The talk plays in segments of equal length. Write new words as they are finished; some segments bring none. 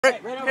Right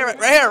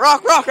here,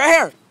 rock, right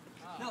here.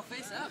 No,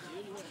 face up,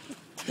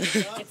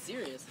 dude. Get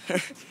serious.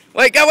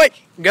 Wait, go.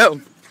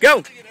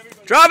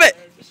 Drop it.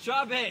 Just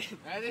drop it.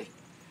 Ready?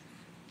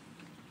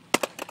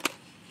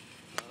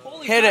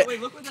 Holy Hit crap, it.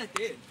 Wait, look what that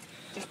did.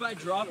 Just by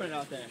dropping it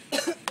out there.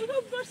 Look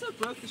how much that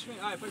broke the screen.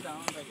 Alright, put it down.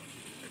 I'm break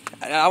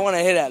it. I want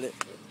to hit at it.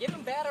 Give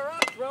him batter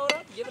up, throw it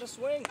up, give it a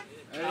swing.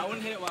 I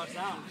wouldn't hit it while it's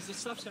down, because this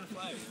stuff's gonna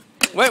fly.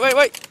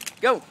 Wait.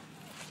 Go.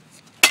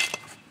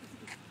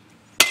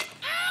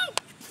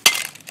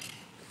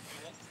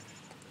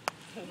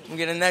 We'll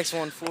get the next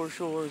one, Four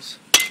Shores.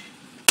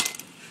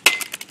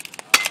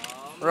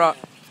 Rock.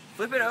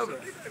 Flip it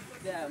over.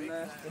 Yeah,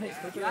 man.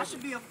 I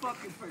should be a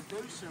fucking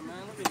producer,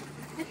 man. Look at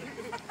me.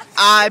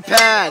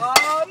 iPad.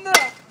 Oh, no.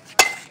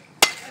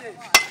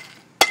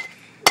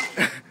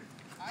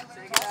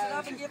 Take it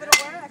up and give it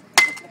a whack.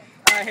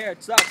 Alright, here.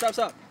 Stop. Toss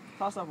up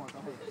one.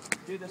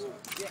 Do this one.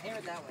 Yeah, aim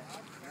it that way.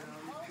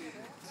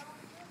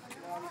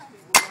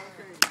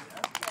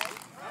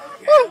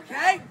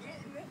 Okay.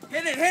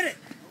 Hit it.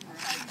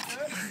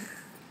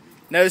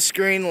 No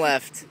screen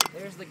left.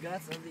 There's the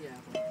guts of the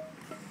apple.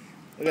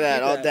 Look at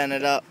that, all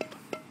dented up.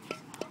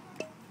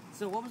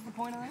 So what was the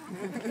point of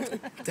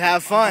that? To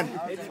have fun.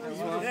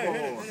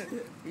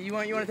 You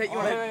want to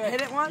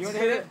hit it once? You want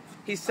to hit it?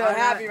 He's so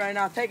happy right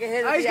now. Take a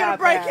hit at He's the gonna iPad.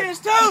 break his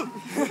tooth!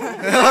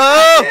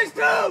 Oh! His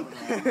tooth!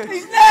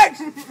 He's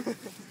next!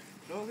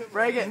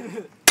 Break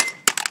it.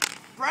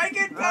 Break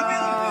it,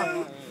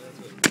 puppy!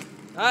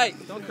 Hey,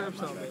 don't curb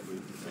stomp it.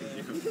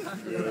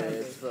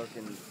 It's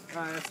fucking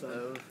Alright, that's done.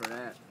 over for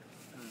that.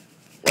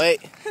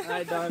 Wait.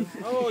 Alright, done.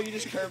 Oh, you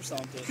just curb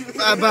stomped it.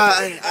 I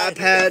bought an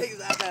iPad. Take his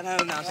iPad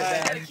home now, so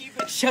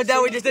bad. Show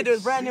that we just did to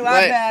his brand new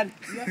Wait. iPad.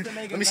 You have to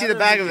make Let me see the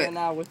back of it.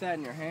 now with that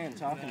in your hand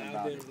talking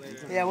about it.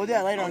 Yeah, we'll do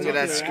that later on. Look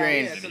at that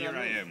screen. And here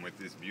I am with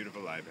this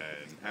beautiful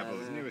iPad,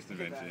 Apple's newest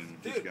invention.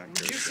 Dude, Just got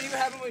did you see what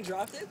happened when we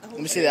dropped it? Let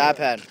me see the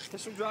iPad.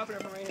 Just from dropping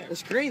it from right here. The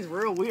screen's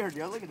real weird,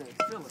 yo. Look at this.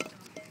 Feel it.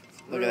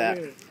 Look at that.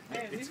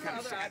 Hey, these are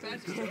other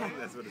iPads.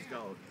 That's what it's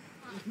called.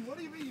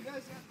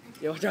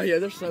 Yo,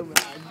 they're so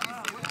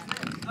mad.